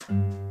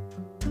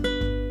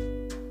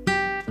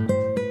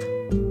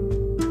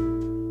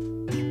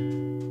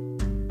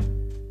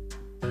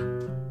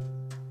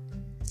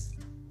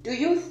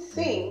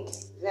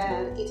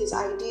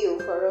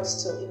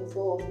us to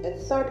involve a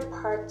third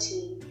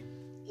party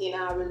in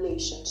our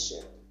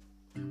relationship,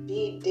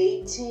 be it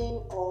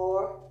dating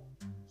or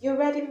you're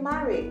already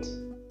married.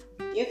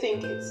 Do you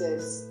think it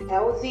is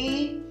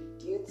healthy?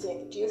 Do you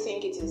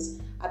think it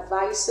is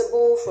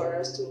advisable for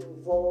us to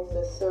involve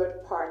the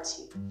third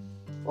party?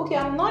 Okay,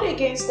 I'm not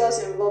against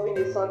us involving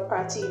a third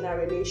party in our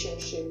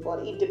relationship,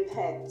 but it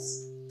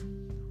depends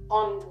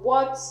on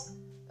what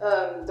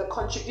the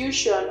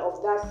contribution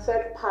of that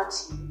third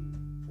party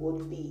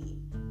would be.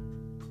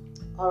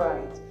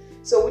 Alright,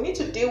 so we need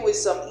to deal with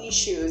some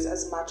issues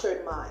as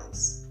matured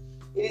minds.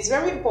 It is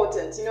very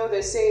important.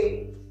 They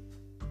say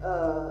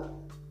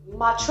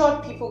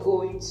matured people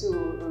go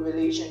into a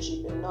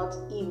relationship and not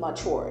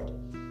immatured.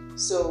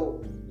 So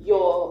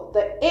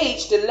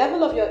the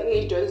level of your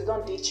age does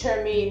not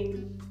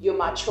determine your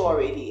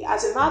maturity.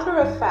 As a matter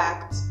of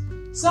fact,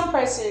 some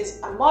persons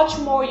are much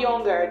more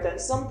younger than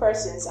some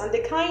persons, and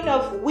the kind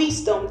of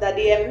wisdom that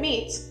they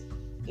emit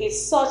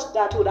is such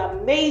that would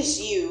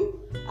amaze you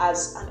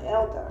as an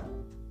elder.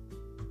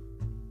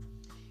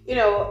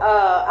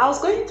 I was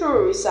going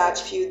through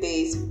research a few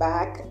days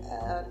back,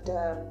 and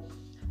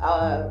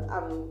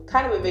I'm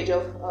kind of a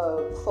major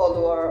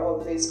follower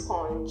of this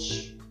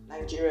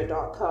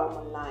punchnigeria.com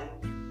online.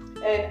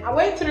 And I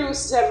went through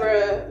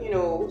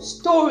several,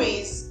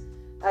 stories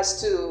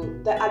as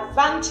to the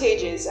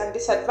advantages and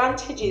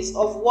disadvantages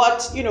of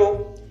what,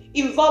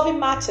 involving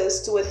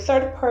matters to a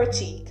third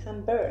party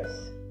can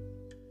birth.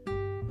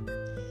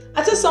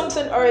 I said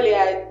something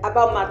earlier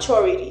about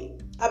maturity,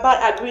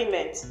 about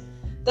agreement.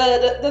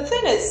 The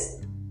thing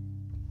is,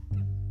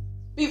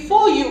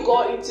 before you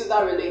got into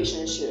that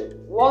relationship,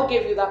 what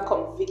gave you that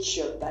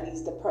conviction that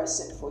is the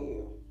person for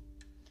you?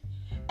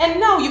 And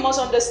now you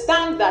must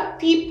understand that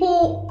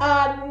people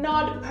are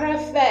not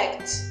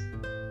perfect.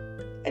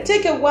 It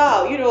takes a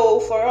while,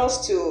 for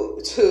us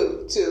to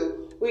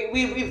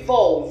we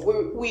revolve.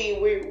 We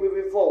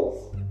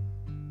revolve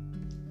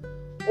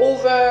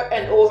over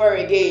and over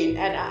again,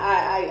 and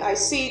I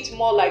see it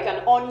more like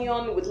an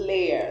onion with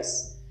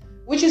layers,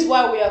 which is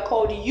why we are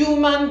called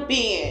human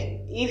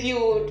being. If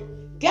you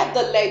get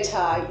the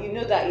letter, you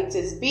know that it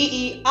is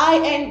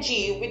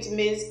BEING, which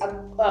means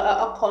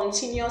a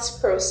continuous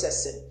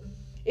processing.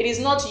 It is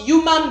not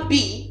human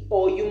be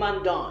or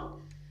human done.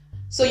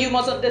 So you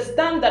must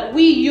understand that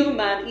we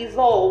human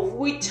evolve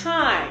with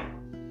time.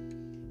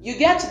 You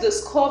get to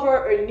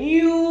discover a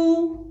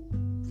new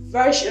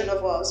version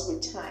of us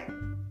with time.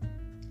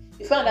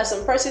 You find that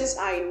some persons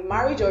are in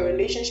marriage or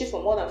relationship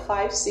for more than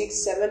 5,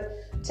 6, 7,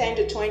 10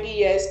 to 20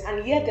 years,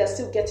 and yet they're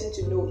still getting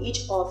to know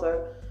each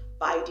other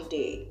by the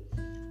day.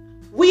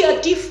 We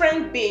are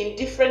different beings,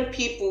 different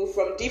people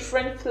from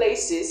different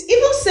places.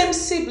 Even same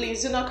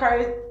siblings do not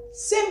carry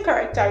same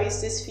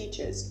characteristics,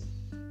 features.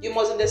 You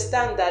must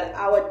understand that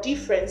our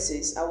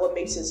differences are what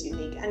makes us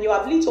unique, and your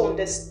ability to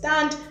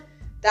understand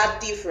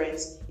that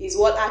difference is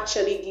what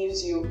actually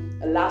gives you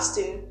a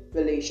lasting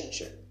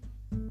relationship.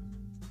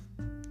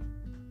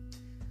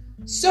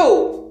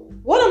 So,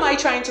 what am I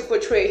trying to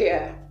portray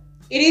here?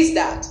 It is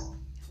that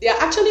there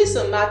are actually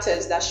some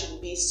matters that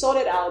should be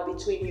sorted out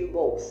between you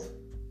both.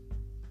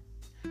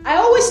 I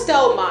always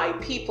tell my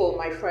people,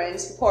 my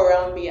friends, people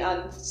around me,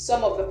 and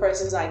some of the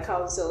persons I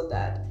counsel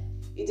that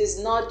it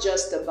is not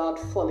just about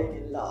falling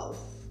in love.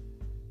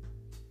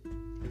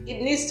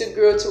 It needs to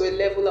grow to a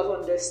level of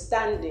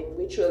understanding,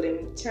 which will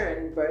in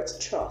turn birth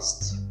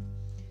trust.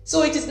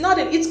 So it's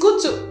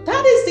good to,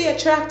 that is the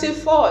attractive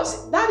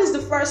force. That is the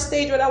first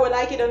stage, whether I would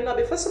like it or not.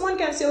 Before someone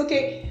can say,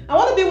 okay, I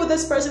want to be with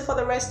this person for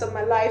the rest of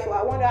my life, or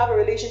I want to have a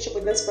relationship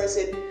with this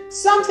person,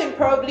 something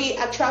probably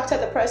attracted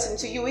the person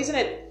to you, isn't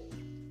it?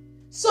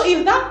 So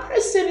if that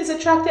person is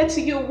attracted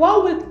to you,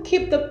 what will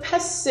keep the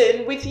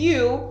person with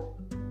you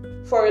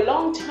for a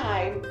long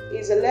time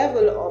is a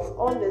level of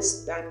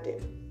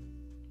understanding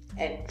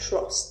and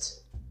trust.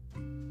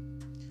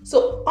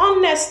 So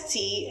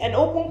honesty and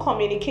open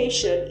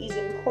communication is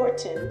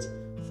important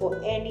for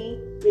any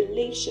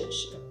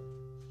relationship.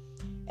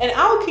 And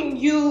how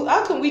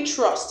can we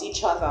trust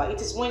each other? It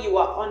is when you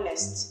are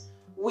honest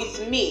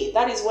with me.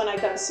 That is when I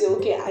can say,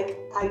 okay,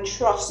 I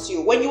trust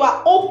you. When you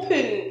are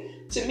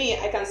open to me,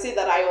 I can say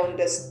that I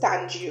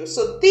understand you.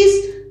 So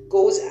this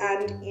goes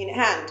hand in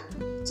hand.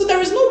 So there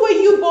is no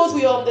way you both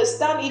will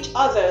understand each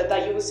other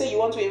that you will say you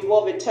want to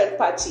involve a third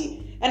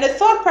party. And a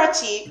third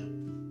party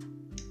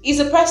is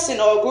a person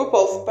or a group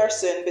of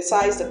persons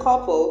besides the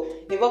couple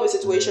involved in a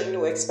situation,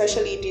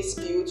 especially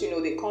dispute,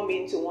 they come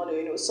in to want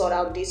to, sort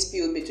out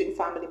dispute between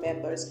family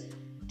members.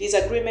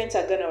 Disagreements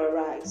are going to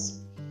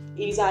arise.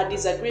 It is our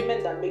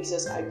disagreement that makes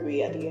us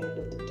agree at the end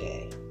of the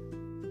day.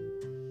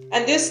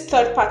 And this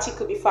third party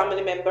could be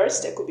family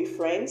members, they could be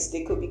friends,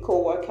 they could be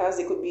co-workers,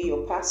 they could be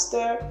your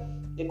pastor,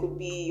 they could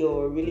be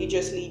your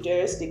religious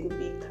leaders, they could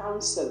be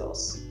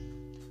counselors.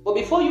 But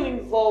before you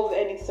involve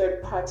any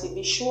third party,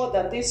 be sure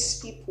that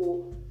these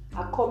people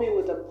are coming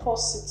with a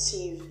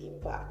positive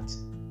impact.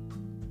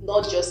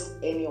 Not just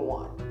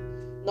anyone,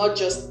 not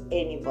just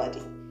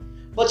anybody.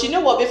 But you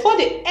know what? Before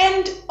the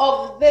end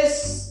of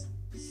this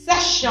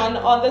session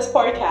on this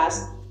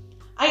podcast,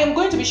 I am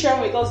going to be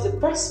sharing with us the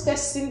best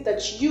person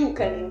that you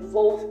can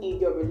involve in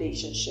your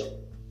relationship.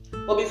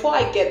 But before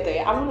I get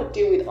there, I want to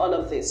deal with all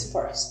of this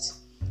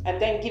first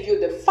and then give you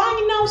the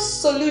final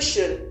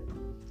solution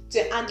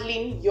to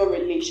handling your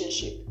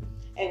relationship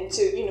and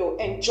to,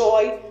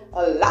 enjoy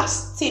a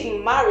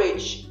lasting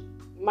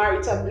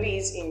marital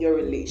bliss in your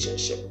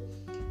relationship.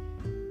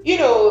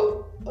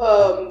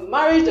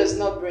 Marriage does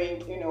not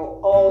bring,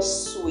 all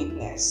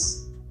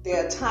sweetness.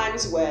 There are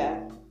times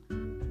where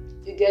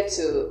you get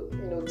to,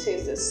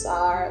 taste the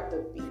sour, the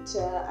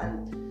bitter,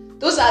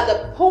 and those are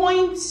the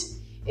points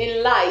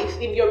in life,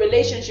 in your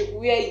relationship,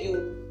 where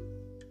you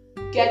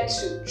get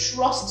to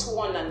trust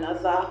one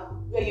another,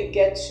 where you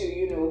get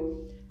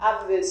to,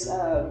 have this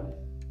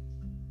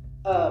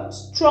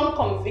strong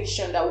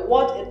conviction that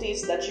what it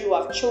is that you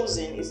have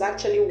chosen is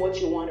actually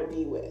what you want to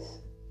be with.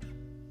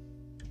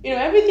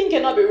 Everything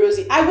cannot be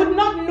rosy. I would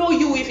not know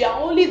you if you're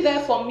only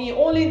there for me,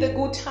 only in the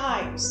good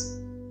times.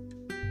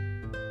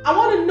 I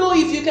want to know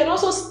if you can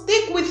also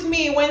stick with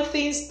me when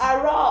things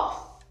are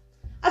rough.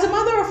 As a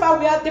matter of fact,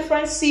 we have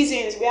different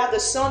seasons. We have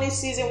the sunny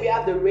season, we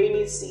have the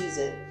rainy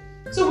season.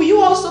 So will you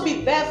also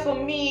be there for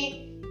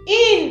me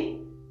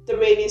in the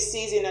rainy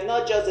season and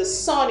not just the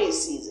sunny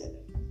season?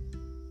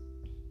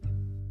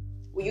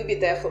 Will you be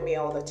there for me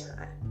all the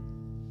time?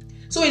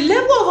 So a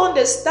level of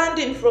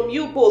understanding from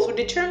you both will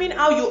determine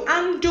how you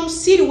handle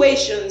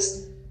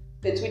situations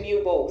between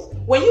you both.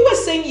 When you were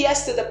saying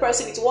yes to the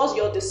person, it was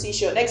your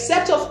decision.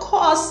 Except, of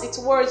course, it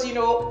was,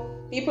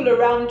 people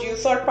around you,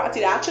 third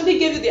party, that actually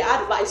gave you the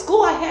advice.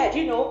 Go ahead,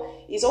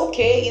 it's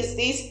okay, it's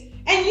this.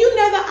 And you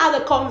never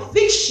had a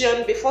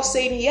conviction before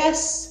saying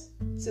yes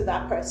to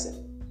that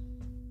person.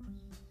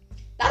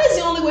 That is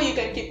the only way you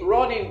can keep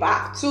running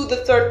back to the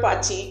third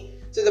party,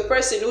 to the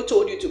person who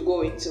told you to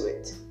go into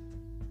it.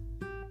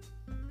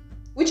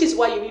 Which is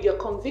why you need your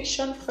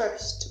conviction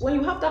first. When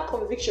you have that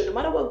conviction, no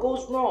matter what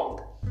goes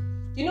wrong,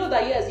 you know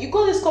that yes, you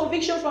got this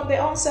conviction from the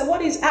onset.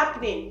 What is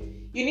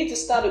happening? You need to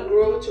start to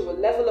grow to a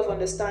level of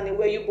understanding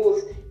where you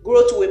both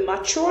grow to a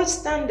mature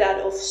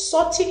standard of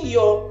sorting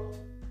your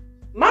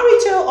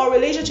marital or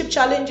relationship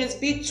challenges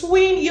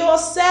between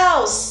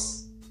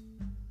yourselves.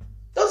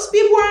 Those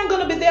people aren't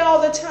going to be there all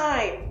the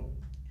time.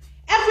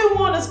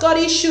 Everyone has got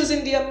issues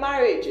in their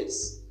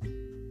marriages.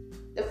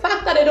 The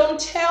fact that they don't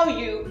tell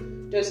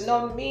you does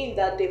not mean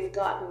that they've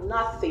got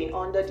nothing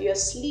under their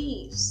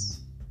sleeves.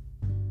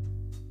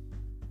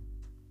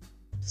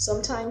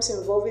 Sometimes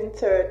involving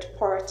third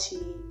party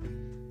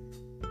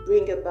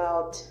bring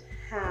about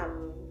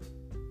harm,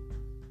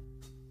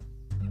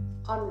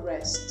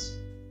 unrest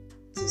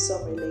to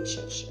some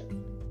relationship.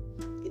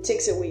 It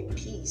takes away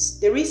peace.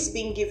 There is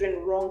being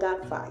given wrong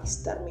advice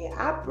that may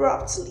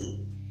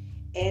abruptly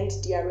end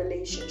their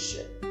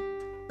relationship.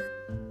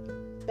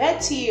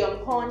 Betty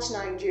on Punch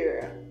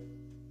Nigeria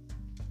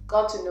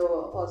got to know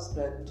her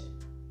husband,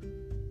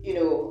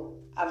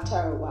 after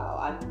a while,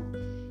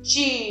 and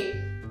she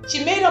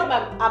made up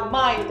her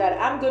mind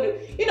that I'm going to,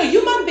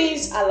 human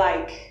beings are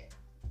like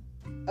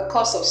a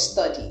course of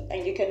study,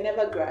 and you can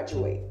never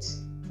graduate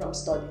from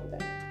studying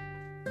them.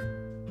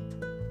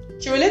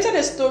 She related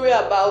a story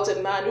about a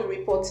man who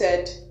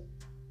reported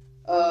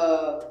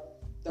the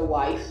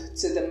wife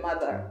to the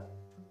mother,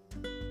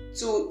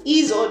 to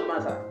his own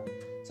mother.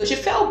 So she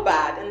felt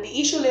bad, and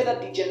the issue later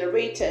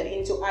degenerated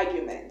into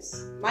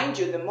arguments. Mind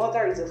you, the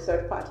mother is a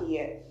third party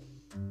here,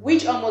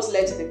 which almost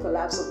led to the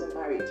collapse of the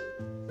marriage.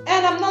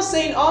 And I'm not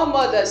saying all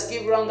mothers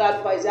give wrong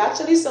advice. There are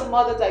actually some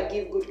mothers that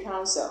give good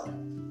counsel.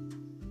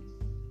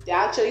 There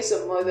are actually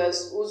some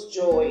mothers whose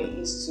joy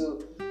is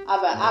to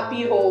have a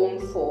happy home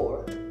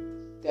for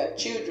their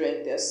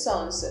children, their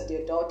sons and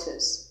their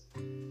daughters.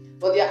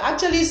 But there are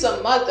actually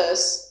some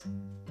mothers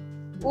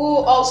who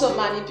also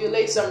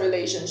manipulate some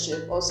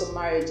relationship or some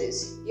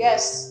marriages.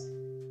 Yes.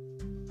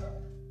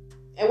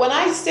 And when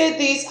I say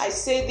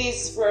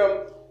this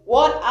from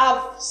what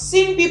I've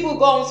seen people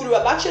going through.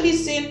 I've actually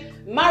seen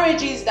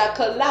marriages that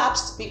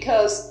collapsed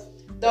because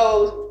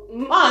the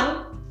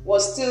man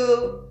was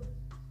still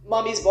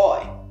mommy's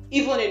boy,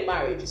 even in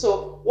marriage.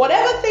 So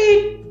whatever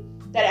thing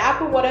that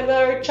happened,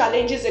 whatever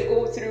challenges they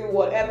go through,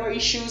 whatever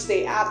issues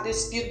they have,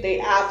 dispute they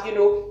have,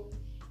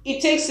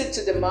 it takes it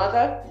to the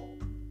mother.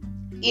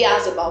 He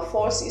has about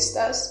 4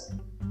 sisters,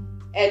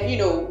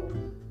 and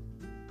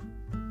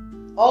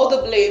all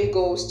the blame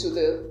goes to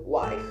the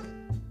wife.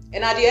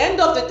 And at the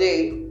end of the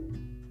day,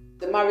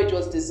 the marriage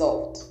was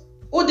dissolved.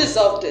 Who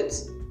dissolved it?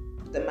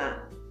 The man.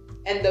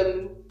 And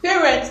the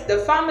parents, the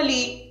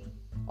family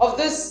of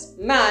this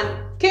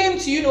man came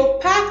to,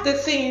 pack the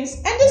things.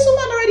 And this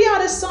woman already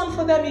had a son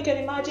for them. You can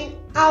imagine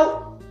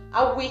how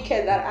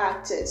wicked that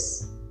act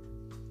is.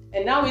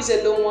 And now he's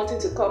alone wanting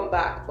to come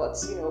back. But,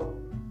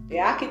 the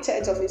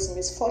architect of his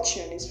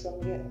misfortune is from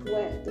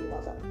where? The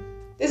mother.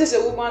 This is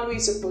a woman who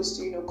is supposed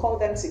to, call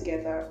them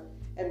together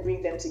and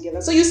bring them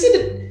together. So you see,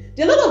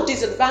 there are a lot of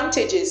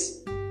disadvantages.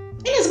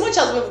 In as much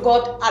as we've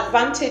got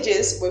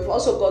advantages, we've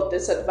also got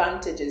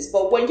disadvantages.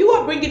 But when you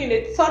are bringing in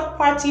a third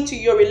party to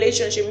your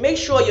relationship, make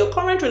sure your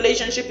current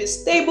relationship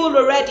is stable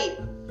already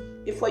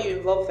before you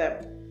involve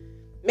them.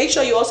 Make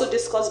sure you also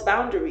discuss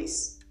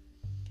boundaries.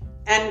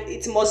 And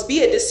it must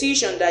be a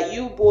decision that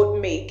you both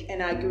make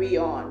and agree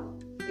on.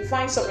 You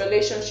find some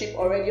relationship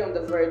already on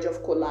the verge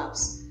of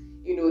collapse.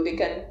 They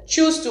can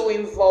choose to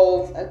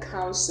involve a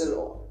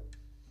counselor,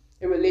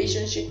 a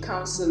relationship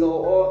counselor,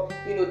 or,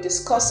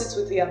 discuss it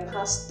with their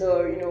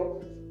pastor.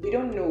 We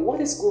don't know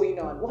what is going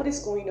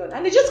on.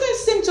 And they just can't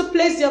seem to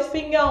place their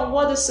finger on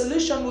what the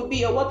solution would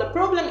be or what the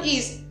problem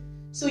is.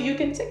 So you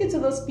can take it to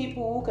those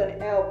people who can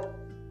help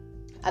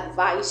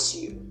advise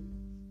you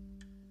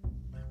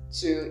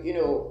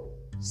to,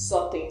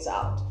 sort things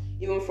out,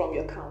 even from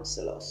your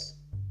counselors.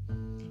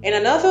 And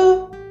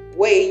another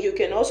way, you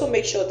can also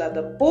make sure that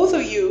the both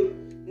of you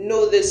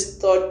know this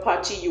third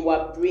party you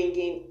are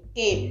bringing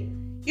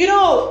in.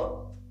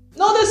 Know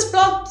this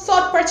third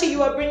party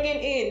you are bringing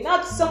in,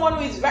 not someone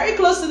who is very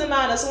close to the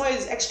man or someone who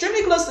is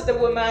extremely close to the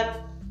woman.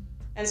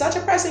 And such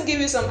a person give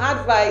you some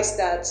advice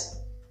that,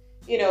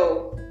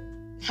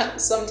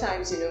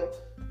 sometimes,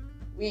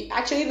 we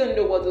actually don't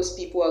know what those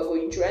people are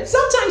going through. And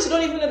sometimes you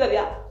don't even know that they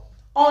are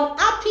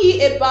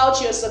unhappy about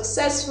your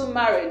successful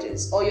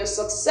marriages or your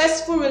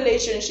successful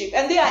relationship,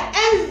 and they are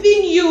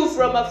envying you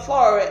from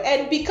afar.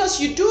 And because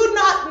you do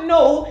not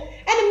know,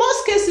 and in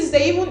most cases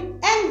they even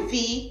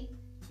envy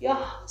your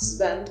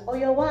husband or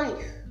your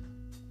wife,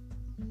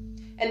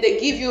 and they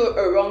give you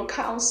a wrong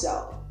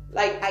counsel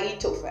like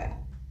Ahithophel,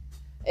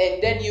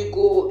 and then you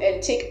go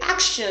and take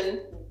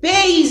action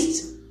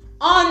based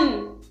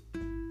on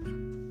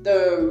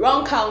the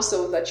wrong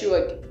counsel that you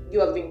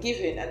have been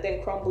given, and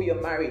then crumble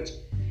your marriage.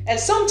 And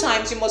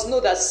sometimes you must know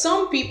that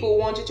some people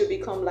want you to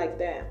become like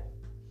them.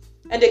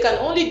 And they can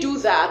only do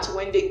that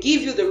when they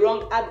give you the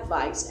wrong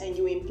advice and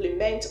you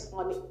implement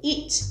on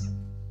it.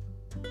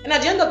 And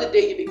at the end of the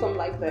day, you become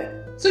like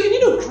them. So you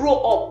need to grow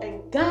up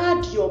and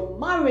guard your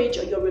marriage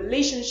or your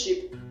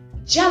relationship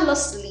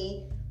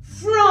jealously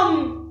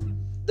from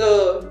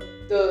the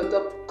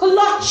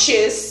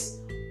clutches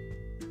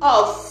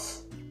of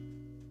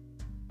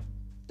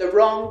the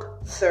wrong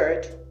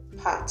third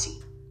party.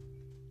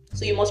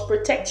 So you must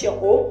protect your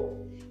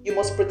home, you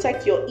must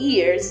protect your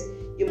ears,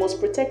 you must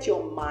protect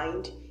your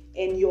mind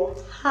and your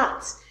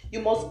heart.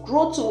 You must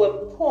grow to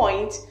a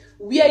point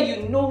where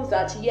you know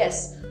that,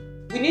 yes,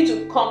 we need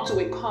to come to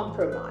a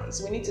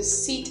compromise. We need to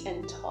sit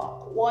and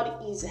talk.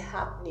 What is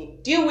happening?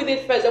 Deal with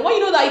it first. And when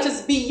you know that it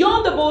is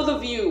beyond the both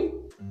of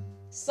you,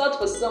 search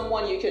for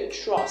someone you can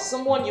trust,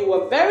 someone you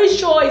are very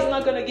sure is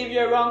not going to give you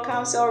a wrong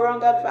counsel or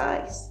wrong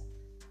advice.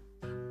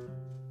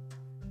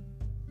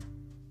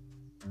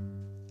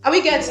 Are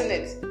we getting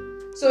it?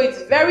 So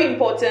it's very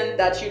important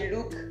that you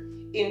look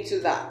into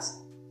that.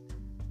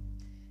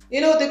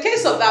 The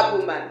case of that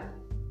woman,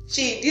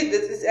 she did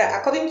this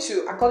according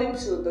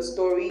to the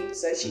story. It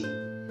says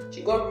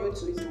she got rude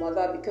to his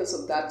mother because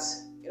of that.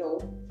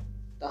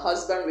 The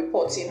husband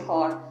reporting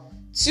her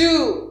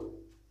to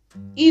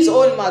his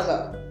own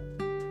mother.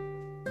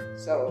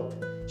 So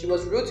she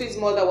was rude to his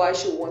mother while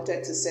she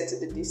wanted to settle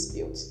the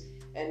dispute.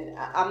 And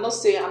I'm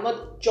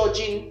not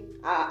judging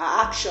her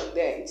action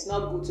there. It's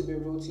not good to be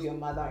rude to your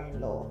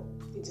mother-in-law.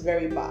 It's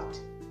very bad.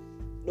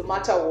 No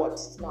matter what,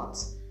 it's not.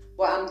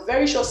 But I'm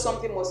very sure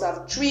something must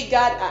have triggered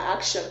her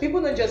action.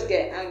 People don't just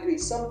get angry.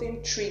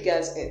 Something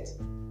triggers it.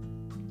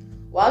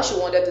 While she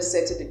wanted to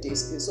settle the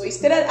dispute. So he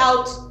started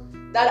out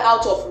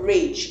of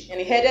rage. And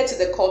he headed to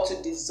the court to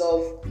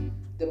dissolve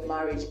the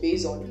marriage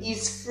based on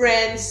his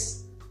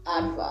friend's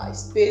advice.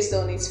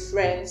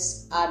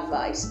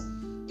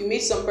 You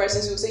meet some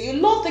persons who say, you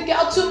love the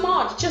girl too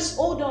much. Just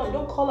hold on.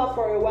 Don't call her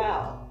for a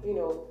while.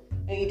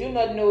 And you do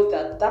not know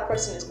that that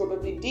person is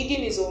probably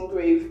digging his own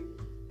grave,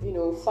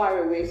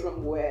 far away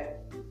from where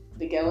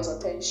the girl's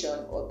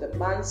attention or the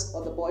man's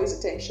or the boy's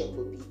attention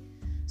would be.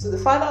 So the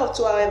father of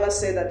two, however,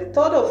 said that the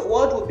thought of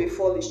what would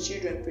befall his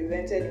children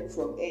prevented him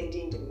from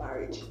ending the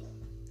marriage.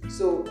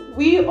 So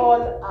we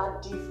all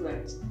are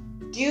different.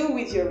 Deal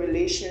with your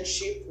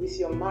relationship, with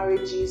your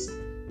marriages,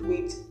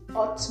 with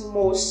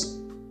utmost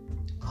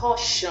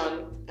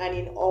caution and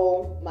in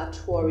all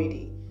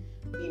maturity.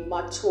 Be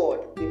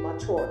matured.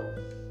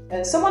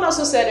 And someone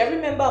also said,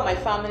 every member of my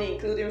family,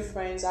 including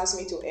friends, asked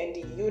me to end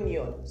the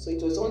union. So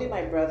it was only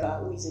my brother,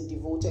 who is a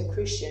devoted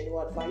Christian, who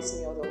advised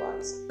me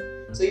otherwise.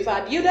 So if I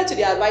had yielded to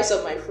the advice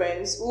of my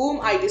friends,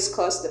 whom I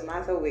discussed the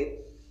matter with,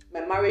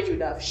 my marriage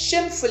would have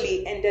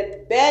shamefully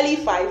ended barely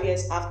 5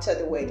 years after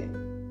the wedding.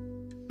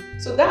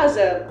 So that's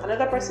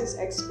another person's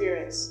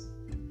experience,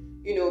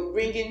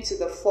 bringing to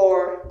the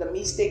fore the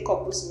mistake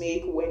couples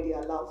make when they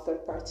allow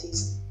third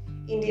parties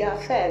in their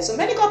affairs. So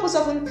many couples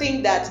often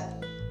think that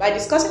by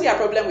discussing their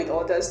problem with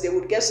others, they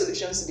would get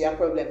solutions to their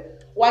problem.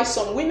 Why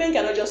some women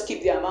cannot just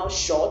keep their mouth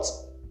shut.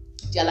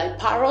 They're like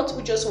parrots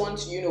who just want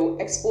to,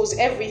 expose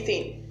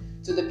everything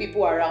to the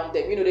people around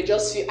them. They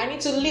just feel, I need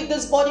to leave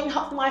this burden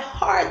off my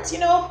heart,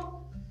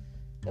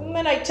 The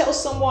moment I tell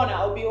someone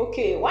I'll be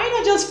okay, why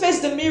not just face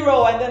the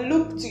mirror and then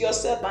look to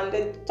yourself and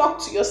then talk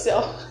to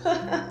yourself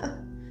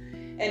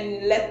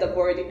and let the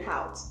burden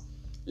out.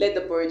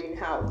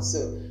 So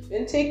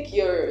then take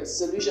your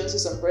solutions to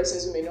some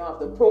persons who may not have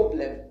the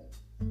problem,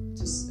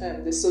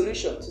 the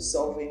solution to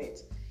solving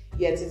it.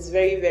 Yes, it's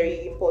very,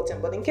 very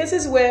important. But in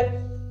cases where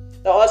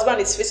the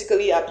husband is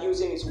physically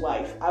abusing his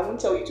wife, I won't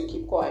tell you to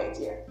keep quiet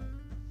here.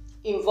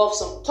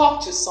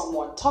 Talk to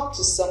someone, talk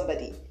to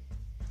somebody.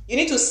 You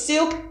need to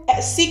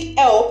seek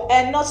help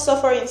and not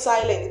suffer in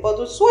silence. But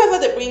whoever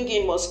they bring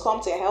in must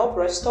come to help,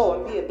 restore,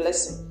 and be a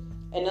blessing,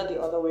 and not the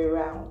other way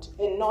around,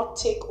 and not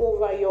take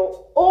over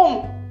your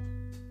home.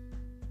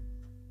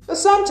 But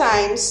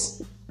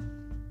sometimes,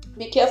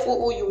 be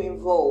careful who you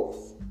involve.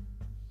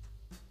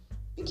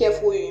 Be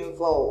careful who you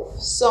involve.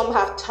 Some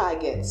have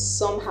targets,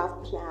 some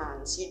have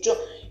plans.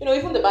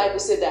 Even the Bible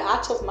said the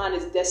heart of man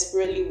is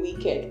desperately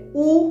wicked.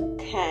 Who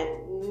can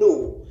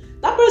know?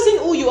 That person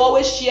who you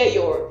always share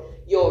your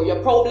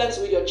problems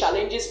with, your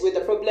challenges with,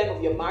 the problem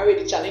of your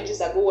marriage, the challenges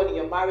that go on in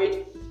your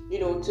marriage,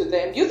 to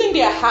them. Do you think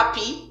they are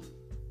happy?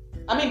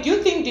 Do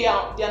you think they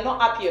are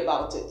not happy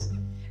about it?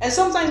 And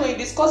sometimes when you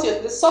discuss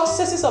the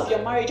successes of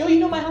your marriage,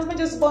 my husband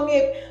just bought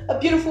me a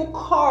beautiful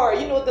car,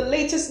 the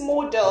latest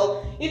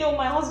model.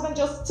 My husband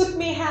just took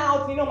me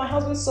out. My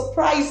husband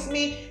surprised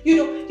me.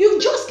 You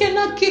just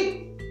cannot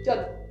keep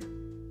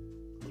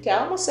I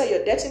almost say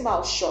your dirty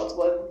mouth shut,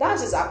 but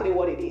that's exactly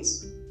what it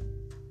is.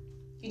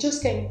 You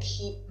just can't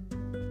keep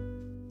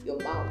your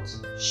mouth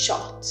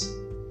shut.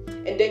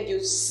 And then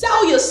you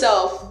sell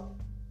yourself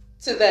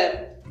to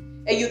them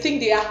and you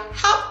think they are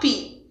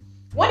happy.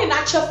 When in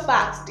actual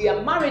fact,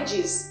 their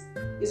marriages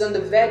is on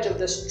the verge of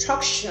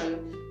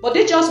destruction. But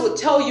they just will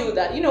tell you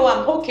that,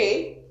 I'm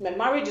okay. My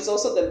marriage is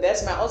also the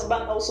best. My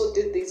husband also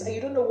did this. And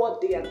you don't know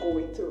what they are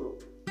going through.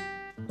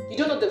 You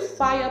don't know the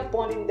fire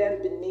burning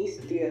them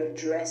beneath their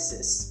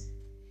dresses.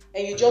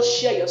 And you just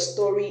share your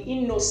story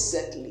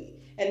innocently.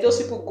 And those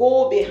people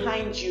go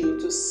behind you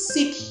to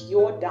seek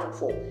your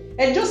downfall.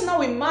 And just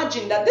now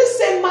imagine that this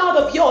same mouth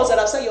of yours that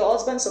I've said your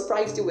husband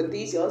surprised you with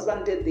this, your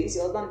husband did this,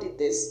 your husband did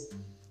this.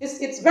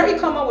 It's very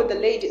common with the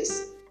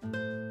ladies.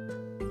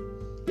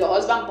 Your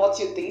husband bought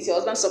you this, your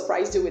husband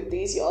surprised you with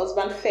this, your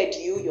husband fed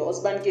you, your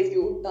husband gave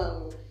you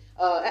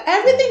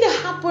everything that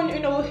happened,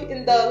 in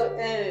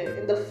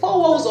the four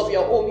walls of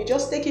your home. You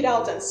just take it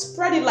out and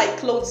spread it like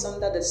clothes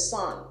under the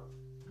sun.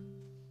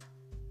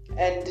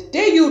 And the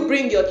day you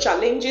bring your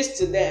challenges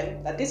to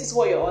them, that this is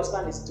what your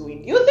husband is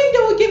doing, you think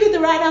they will give you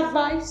the right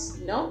advice?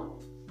 No.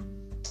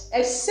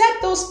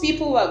 Except those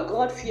people who are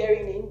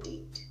God-fearing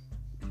indeed.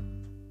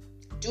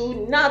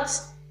 Do not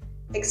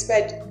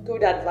expect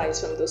good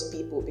advice from those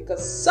people,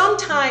 because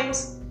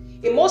sometimes,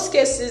 in most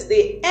cases,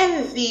 they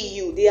envy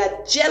you. They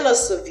are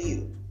jealous of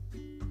you.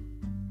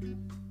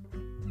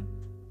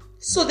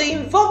 So the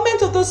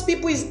involvement of those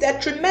people is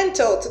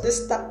detrimental to the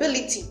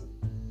stability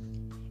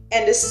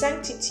and the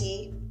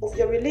sanctity of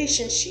your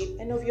relationship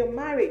and of your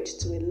marriage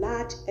to a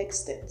large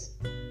extent.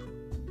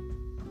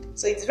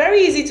 So it's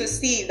very easy to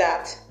see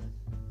that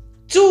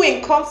two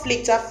in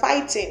conflict are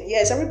fighting.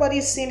 Yes, everybody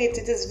is seeing it.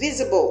 It is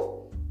visible.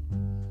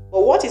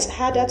 But what is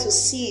harder to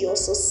see or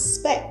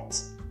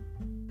suspect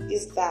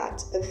is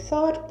that a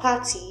third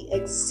party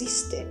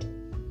existed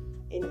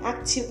and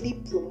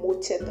actively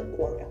promoted the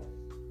quarrel.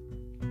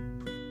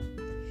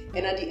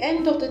 And at the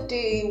end of the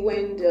day,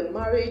 when the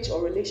marriage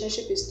or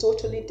relationship is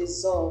totally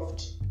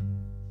dissolved,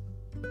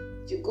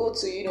 you go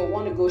to,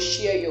 want to go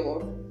share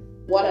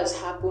what has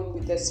happened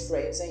with these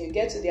friends, and you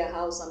get to their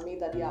house and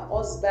meet that their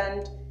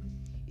husband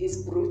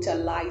is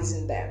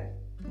brutalizing them.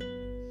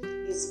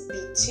 Is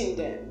beating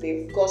them.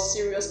 They've got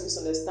serious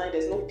misunderstanding.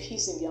 There's no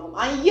peace in their home.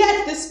 And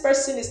yet this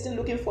person is still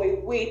looking for a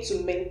way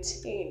to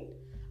maintain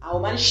a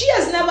home. And she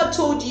has never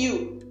told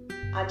you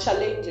her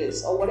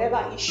challenges or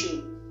whatever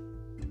issue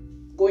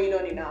going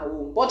on in her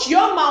home. But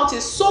your mouth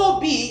is so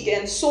big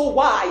and so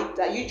wide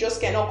that you just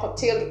cannot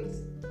curtail it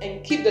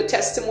and keep the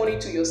testimony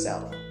to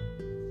yourself.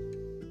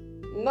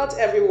 Not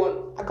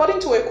everyone. According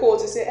to a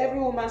quote, it says every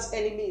woman's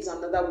enemy is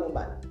another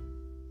woman.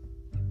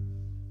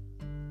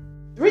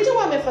 The reason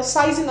why I'm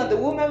emphasizing on the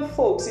women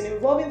folks in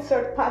involving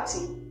third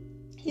party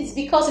is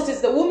because it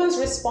is the woman's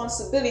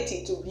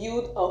responsibility to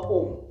build a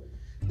home,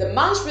 the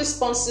man's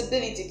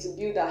responsibility to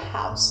build a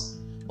house,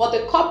 but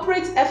the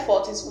corporate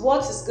effort is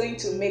what is going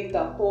to make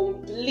the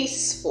home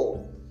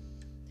blissful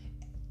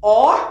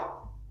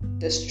or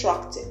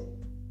destructive.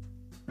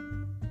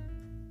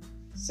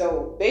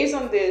 So based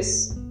on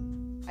this,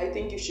 I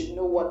think you should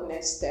know what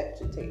next step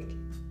to take.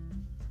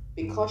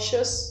 Be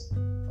cautious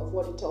of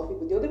what you tell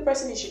people. The only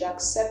person you should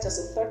accept as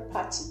a third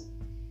party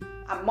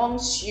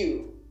amongst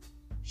you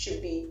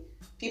should be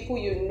people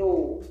you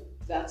know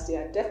that they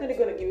are definitely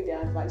going to give you the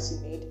advice you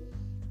need.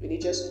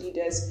 Religious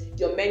leaders,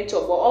 your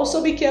mentor, but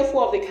also be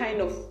careful of the kind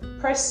of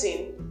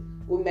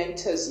person who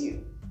mentors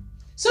you.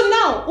 So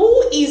now,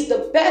 who is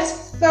the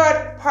best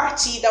third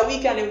party that we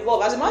can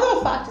involve? As a matter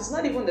of fact, it's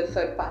not even the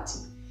third party.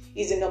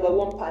 It's the number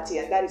one party,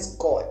 and that is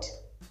God.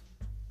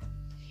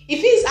 If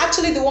he's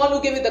actually the one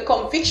who gave you the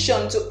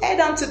conviction to head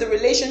on to the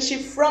relationship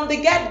from the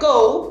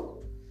get-go,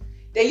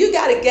 then you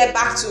got to get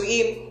back to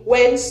him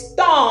when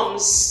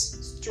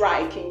storms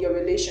strike in your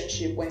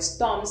relationship, when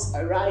storms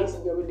arise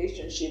in your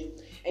relationship,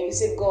 and you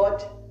say,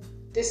 God,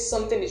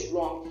 something is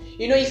wrong.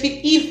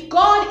 If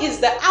God is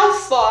the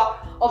alpha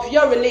of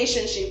your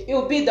relationship, it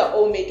will be the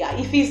omega.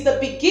 If he's the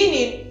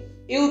beginning,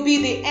 it will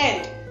be the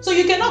end. So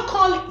you cannot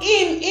call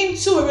him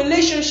into a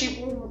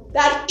relationship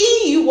that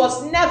he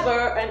was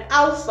never an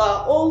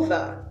alpha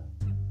over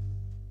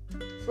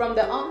from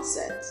the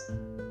onset.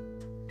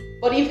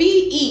 But if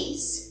he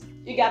is,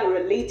 you got to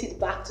relate it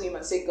back to him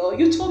and say, God,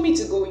 you told me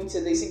to go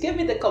into this. You gave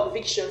me the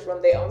conviction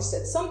from the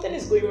onset. Something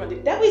is going on. The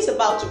devil is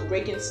about to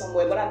break in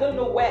somewhere, but I don't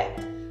know where.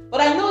 But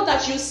I know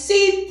that you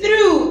see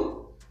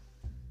through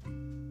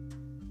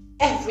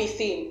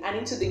everything and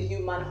into the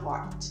human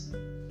heart.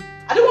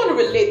 I don't want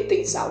to relate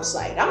things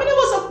outside. How many of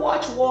us have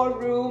watched War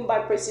Room by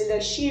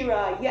Priscilla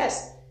Shirer?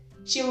 Yes,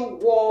 she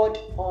warred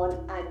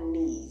on her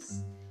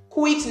knees.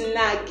 Quit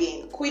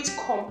nagging. Quit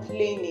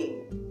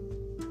complaining.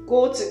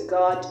 Go to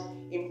God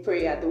in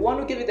prayer. The one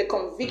who gave you the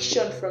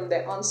conviction from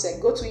the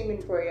onset, go to him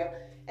in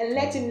prayer and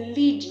let him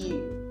lead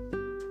you.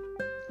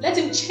 Let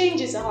him change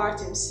his heart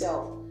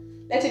himself.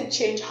 Let him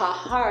change her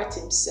heart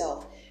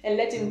himself and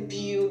let him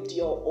build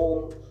your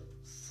home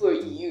for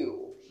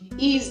you.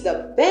 He is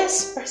the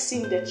best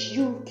person that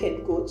you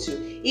can go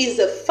to. He is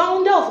the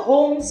founder of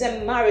homes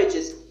and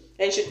marriages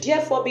and should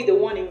therefore be the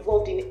one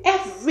involved in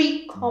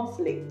every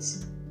conflict.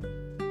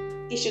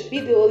 He should be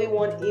the only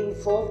one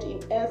involved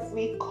in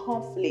every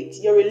conflict.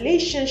 Your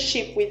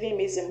relationship with him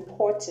is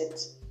important.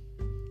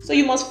 So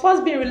you must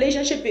first be in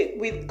relationship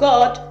with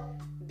God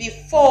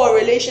before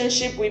a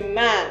relationship with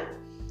man.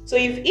 So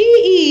if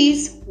he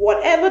is,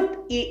 whatever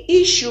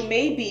the issue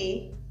may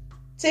be,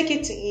 take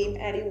it to him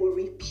and he will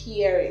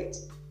repair it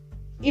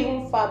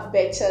even far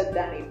better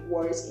than it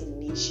was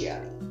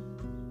initially.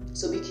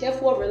 So be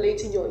careful of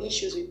relating your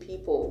issues with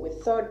people,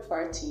 with third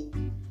party.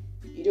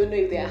 You don't know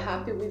if they are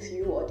happy with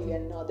you or they are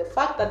not. The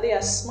fact that they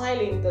are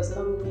smiling does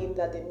not mean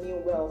that they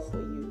mean well for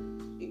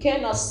you. You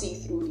cannot see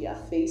through their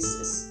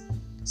faces.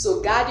 So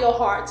guard your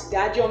heart,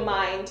 guard your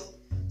mind,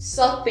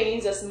 sort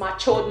things as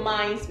matured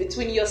minds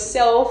between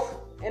yourself,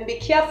 and be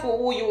careful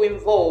who you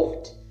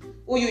involve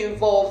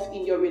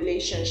in your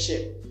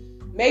relationship.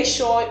 Make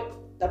sure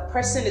the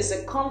person is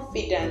a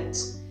confidant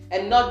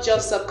and not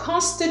just a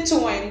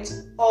constituent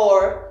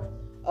or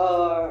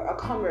a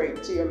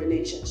comrade to your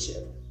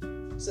relationship.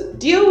 So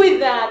deal with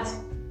that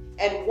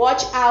and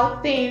watch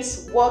how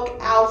things work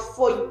out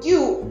for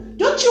you.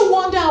 Don't you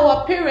wonder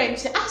our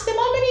parents, ask them,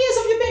 how many years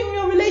have you been in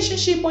your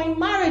relationship or in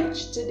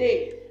marriage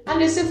today?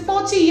 And they say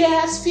 40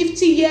 years,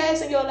 50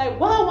 years, and you're like,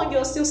 wow, and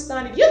you're still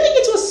standing. You think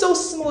it was so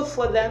smooth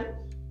for them?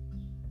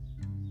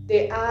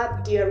 They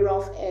had their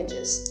rough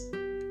edges.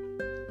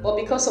 But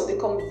because of the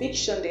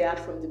conviction they had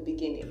from the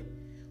beginning.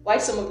 Why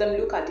some of them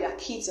look at their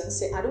kids and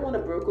say, I don't want a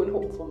broken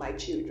home for my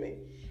children.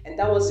 And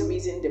that was the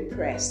reason they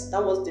pressed.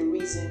 That was the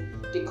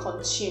reason they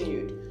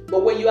continued.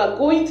 But when you are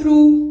going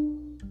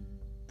through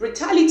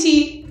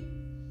brutality,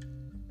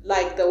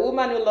 like the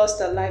woman who lost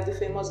her life, the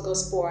famous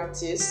gospel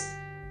artist,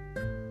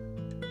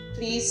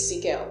 please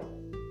seek help.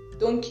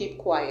 Don't keep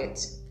quiet.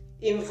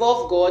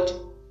 Involve God.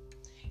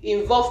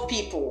 Involve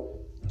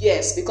people.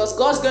 Yes, because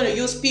God's going to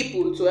use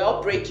people to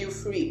help break you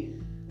free.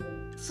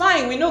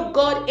 Fine, we know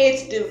God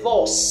hates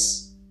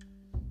divorce.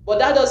 But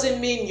that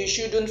doesn't mean you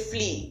shouldn't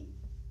flee.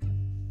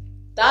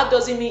 That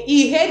doesn't mean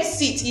he hates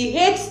it. He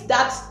hates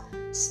that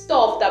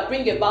stuff that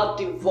brings about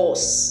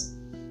divorce.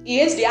 He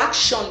hates the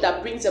action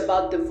that brings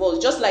about divorce.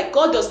 Just like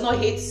God does not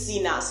hate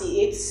sinners.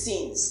 He hates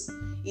sins.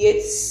 He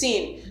hates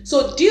sin.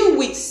 So deal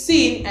with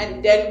sin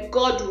and then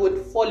God would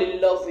fall in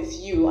love with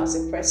you as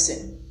a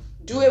person.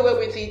 Do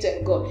away with it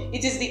and God.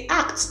 It is the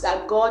act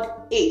that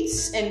God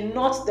hates and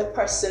not the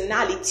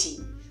personality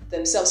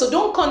themselves. So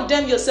don't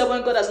condemn yourself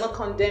when God does not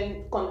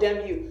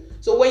condemn you.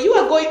 So when you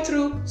are going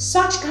through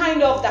such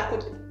kind of that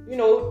could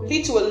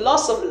lead to a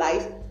loss of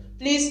life,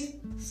 please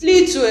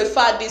flee to a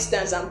far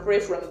distance and pray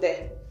from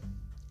there.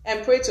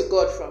 And pray to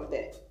God from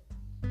there.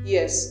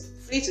 Yes,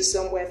 flee to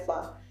somewhere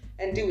far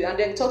and do it. And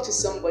then talk to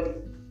somebody.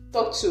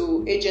 Talk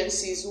to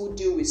agencies who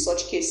deal with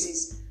such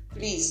cases.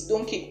 Please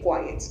don't keep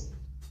quiet.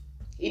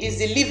 It is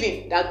the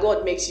living that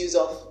God makes use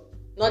of,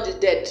 not the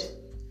dead.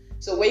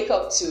 So wake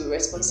up to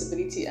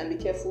responsibility and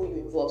be careful who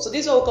you involve. So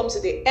this all comes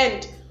to the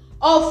end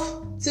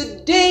of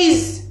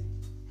today's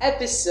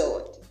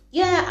episode.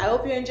 Yeah, I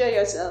hope you enjoy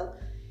yourself.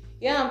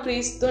 Yeah, and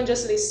please don't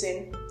just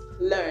listen,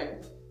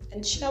 learn,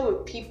 and share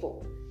with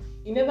people.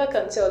 You never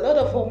can tell. A lot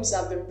of homes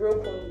have been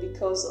broken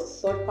because of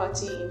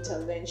third-party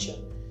intervention.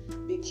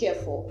 Be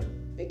careful.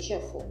 Be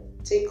careful.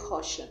 Take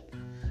caution.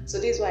 So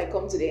this is why I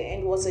come to the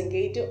end once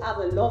again. Do have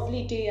a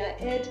lovely day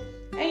ahead.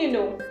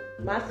 And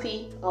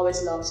Matthew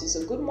always loves you.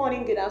 So good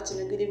morning, good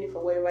afternoon, good evening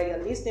from wherever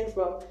you're listening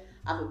from.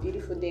 Have a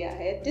beautiful day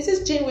ahead. This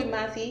is Jane with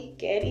Matthew.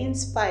 Get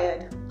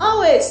inspired.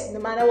 Always, no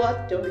matter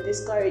what, don't be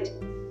discouraged.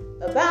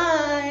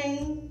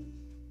 Bye-bye.